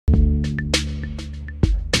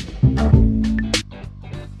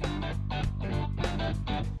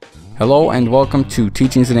Hello and welcome to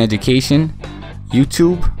Teachings in Education,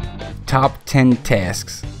 YouTube Top 10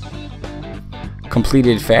 Tasks.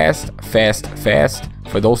 Completed fast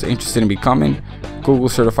for those interested in becoming Google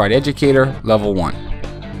Certified Educator Level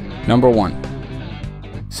 1. Number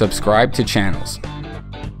 1. Subscribe to channels.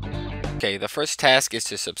 Okay, the first task is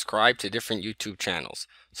to subscribe to different YouTube channels.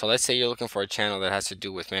 So let's say you're looking for a channel that has to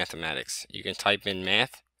do with mathematics. You can type in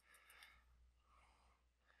math,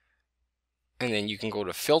 and then you can go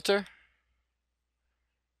to filter,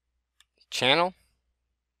 channel,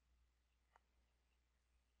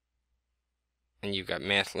 and you've got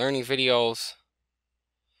math learning videos,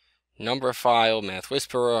 number file, math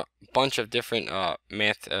whisperer, a bunch of different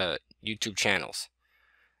math YouTube channels.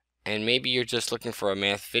 And maybe you're just looking for a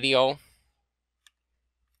math video.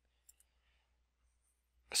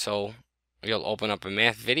 So you'll open up a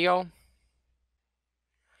math video,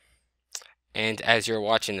 and as you're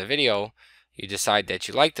watching the video, you decide that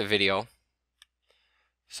you like the video.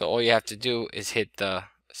 So all you have to do is hit the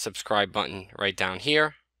subscribe button right down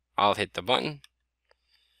here. I'll hit the button,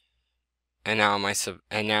 and now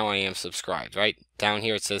I am subscribed. Right down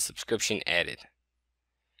here it says subscription added.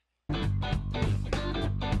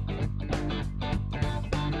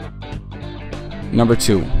 Number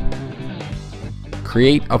 2.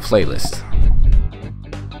 Create a playlist.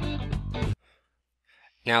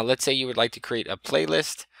 Now let's say you would like to create a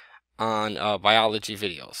playlist on biology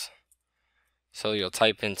videos. So you'll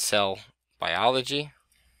type in cell biology,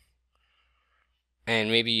 and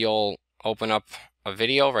maybe you'll open up a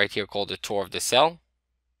video right here called a tour of the cell.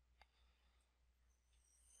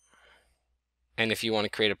 And if you want to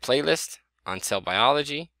create a playlist on cell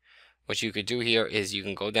biology, what you could do here is you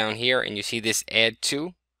can go down here and you see this add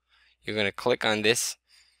to. You're going to click on this.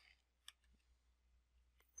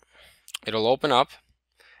 It'll open up,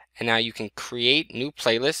 and now you can create new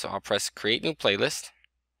playlist. So I'll press create new playlist.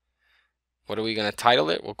 What are we going to title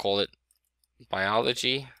it? We'll call it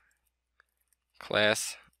biology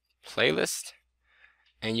class playlist,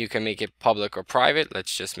 and you can make it public or private.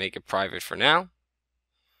 Let's just make it private for now,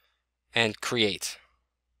 and create.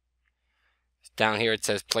 Down here it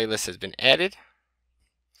says playlist has been added.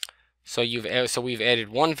 So we've added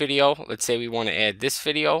one video. Let's say we want to add this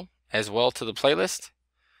video as well to the playlist.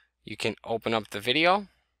 You can open up the video.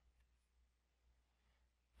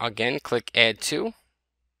 Again, click add to.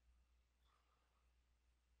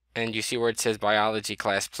 And you see where it says biology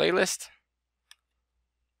class playlist.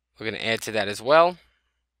 We're going to add to that as well.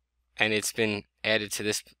 And it's been added to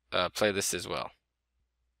this playlist as well.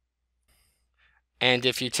 And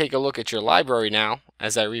if you take a look at your library now,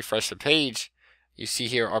 as I refresh the page, you see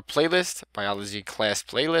here our playlist, biology class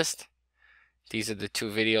playlist. These are the two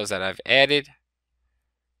videos that I've added.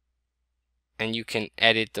 And you can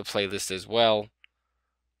edit the playlist as well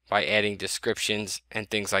by adding descriptions and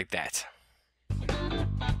things like that.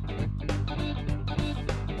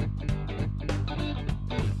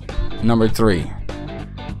 Number 3.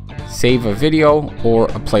 Save a video or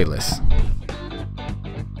a playlist.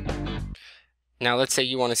 Now let's say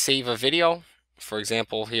you want to save a video. For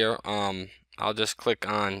example here, I'll just click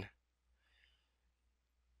on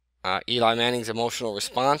Eli Manning's emotional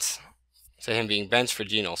response to him being benched for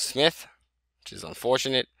Geno Smith, which is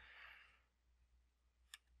unfortunate.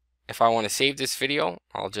 If I want to save this video,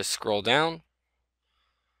 I'll just scroll down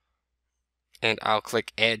and I'll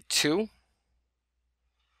click add to,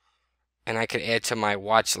 and I can add to my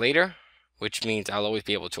watch later, which means I'll always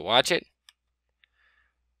be able to watch it.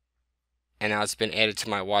 And now it's been added to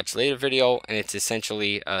my watch later video, and it's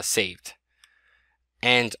essentially saved.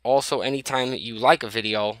 And also, anytime you like a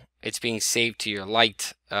video, it's being saved to your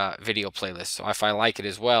liked video playlist. So if I like it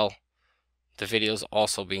as well, the video is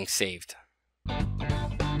also being saved.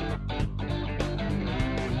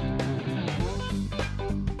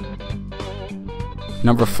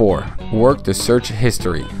 Number 4. Work the search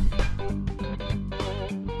history.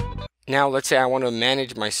 Now let's say I want to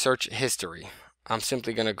manage my search history. I'm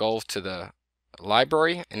simply going to go to the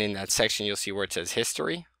library, and in that section you'll see where it says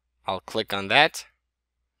history. I'll click on that.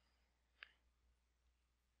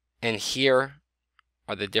 And here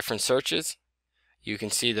are the different searches. You can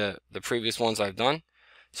see the previous ones I've done.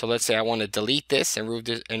 So let's say I want to delete this and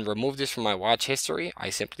remove this from my watch history. I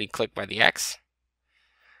simply click by the X.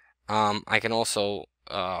 I can also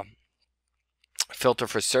filter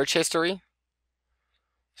for search history.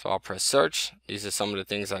 So I'll press search. These are some of the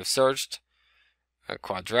things I've searched.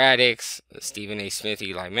 Quadratics, Stephen A. Smith,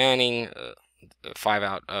 Eli Manning,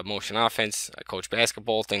 5-out motion offense, coach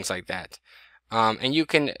basketball, things like that. And you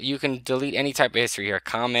can delete any type of history here,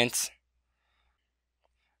 comments,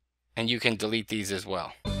 and you can delete these as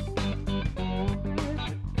well.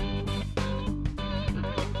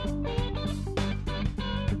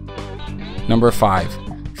 Number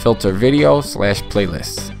 5, filter video /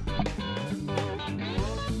 playlists.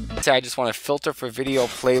 Say I just want to filter for video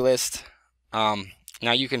playlist.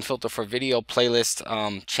 Now you can filter for video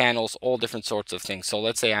playlist, channels, all different sorts of things. So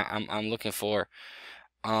let's say I'm looking for,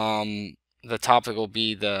 the topic will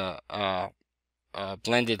be the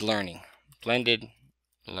blended learning.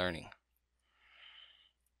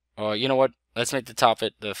 Or you know what? Let's make the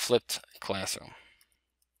topic the flipped classroom.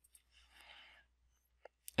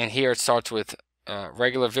 And here it starts with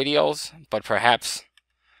regular videos, but perhaps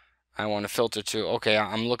I want to filter to, okay,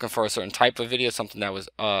 I'm looking for a certain type of video, something that was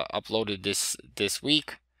uploaded this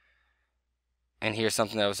week. And here's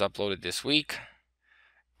something that was uploaded this week.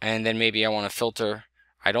 And then maybe I want to filter,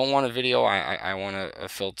 I don't want a video, I want to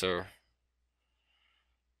filter,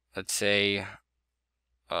 let's say,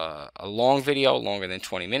 a long video, longer than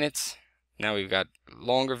 20 minutes. Now we've got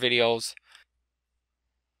longer videos.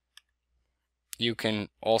 You can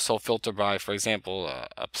also filter by, for example,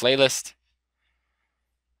 a playlist.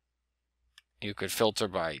 You could filter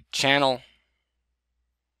by channel,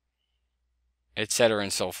 etc.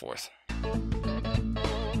 and so forth.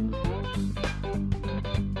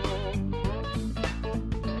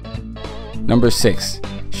 Number 6,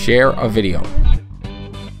 share a video.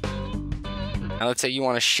 Now let's say you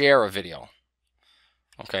want to share a video.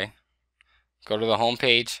 Okay, go to the home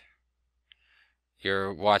page.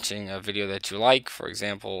 You're watching a video that you like, for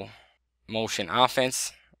example, motion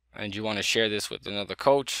offense, and you want to share this with another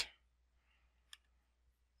coach.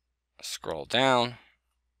 Scroll down,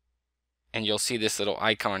 and you'll see this little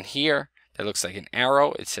icon here that looks like an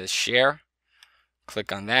arrow. It says share.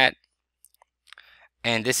 Click on that,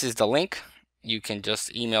 and this is the link. You can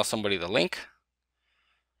just email somebody the link,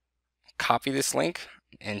 copy this link,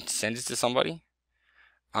 and send it to somebody.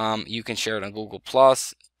 You can share it on Google+,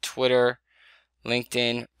 Twitter,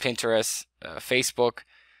 LinkedIn, Pinterest, Facebook,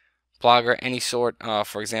 Blogger, any sort.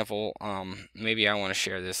 For example, maybe I want to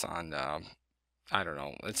share this on, I don't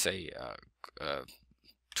know, let's say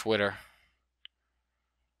Twitter.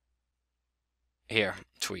 Here,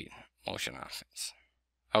 tweet, motion offense.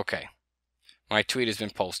 Okay, my tweet has been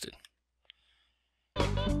posted.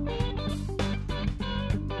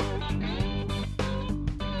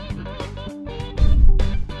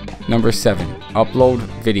 Number 7, upload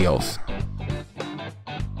videos.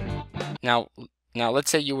 Now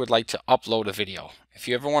let's say you would like to upload a video. If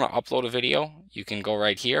you ever want to upload a video, you can go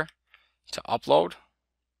right here to upload.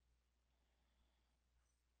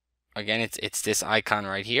 Again, it's this icon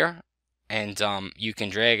right here, and you can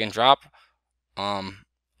drag and drop.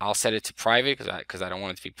 I'll set it to private because I don't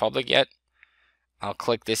want it to be public yet. I'll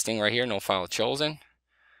click this thing right here, no file chosen.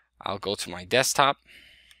 I'll go to my desktop.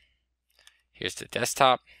 Here's the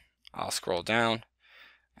desktop. I'll scroll down,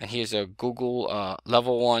 and here's a Google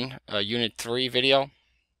Level 1 Unit 3 video.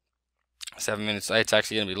 7 minutes. It's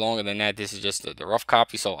actually going to be longer than that. This is just the rough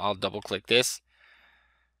copy, so I'll double click this,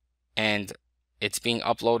 and it's being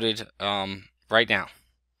uploaded right now.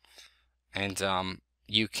 And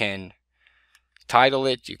you can title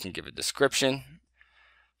it, you can give a description.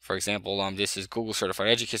 For example, this is Google Certified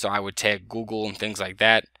Educator, so I would tag Google and things like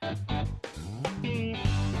that.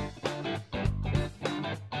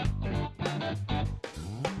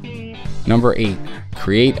 Number 8,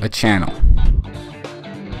 create a channel.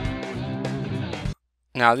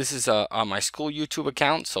 Now this is on my school YouTube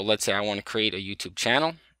account, so let's say I want to create a YouTube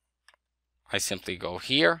channel. I simply go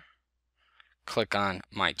here, click on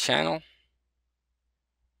my channel.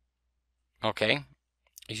 Okay,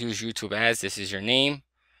 use YouTube as, this is your name,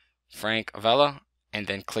 Frank Avella, and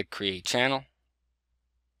then click create channel.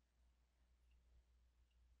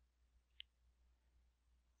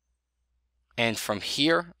 And from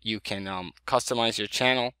here you can customize your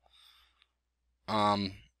channel.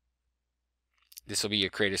 This will be your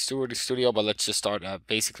Creator Studio, but let's just start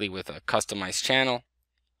basically with a customized channel.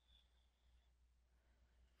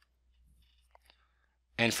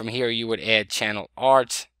 And from here you would add channel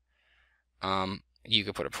art. You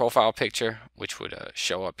could put a profile picture, which would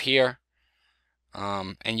show up here.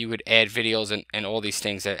 And you would add videos and all these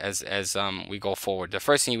things as we go forward. The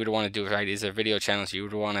first thing you would want to do, right, is a video channel. So you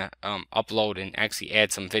would want to upload and actually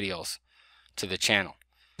add some videos to the channel.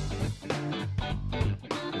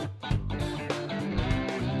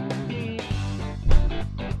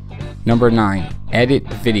 Number 9, edit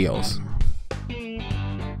videos.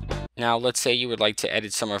 Now let's say you would like to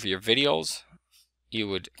edit some of your videos. You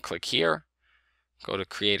would click here, go to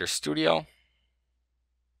Creator Studio.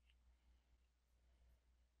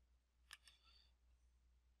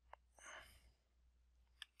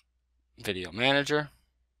 Video Manager.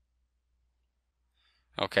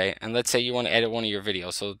 Okay, and let's say you want to edit one of your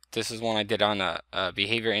videos. So this is one I did on a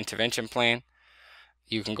behavior intervention plan.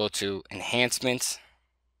 You can go to enhancements,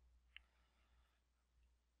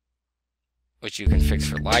 which you can fix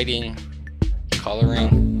for lighting,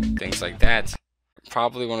 coloring, things like that.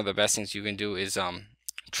 Probably one of the best things you can do is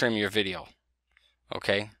trim your video.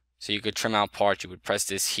 Okay, so you could trim out parts. You would press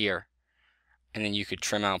this here, and then you could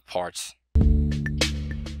trim out parts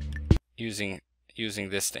using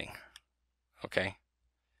this thing. Okay.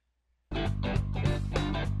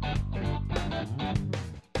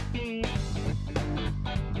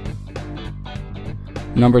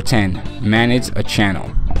 Number 10, manage a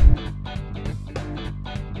channel.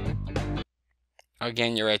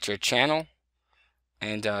 Again, you're at your channel,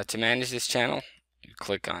 and to manage this channel, you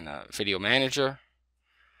click on Video Manager,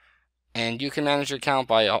 and you can manage your account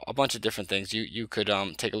by a bunch of different things. You could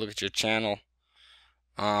take a look at your channel.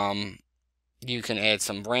 You can add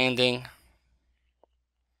some branding.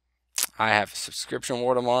 I have a subscription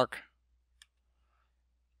watermark,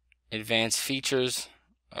 advanced features,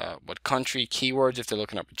 what country, keywords if they're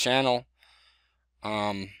looking up a channel.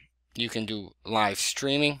 You can do live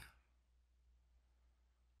streaming.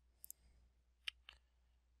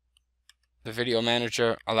 The Video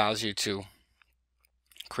Manager allows you to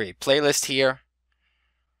create playlists here.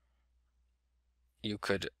 You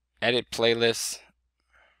could edit playlists,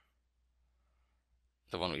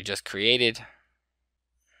 the one we just created.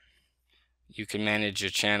 You can manage your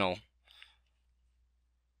channel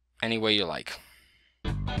any way you like.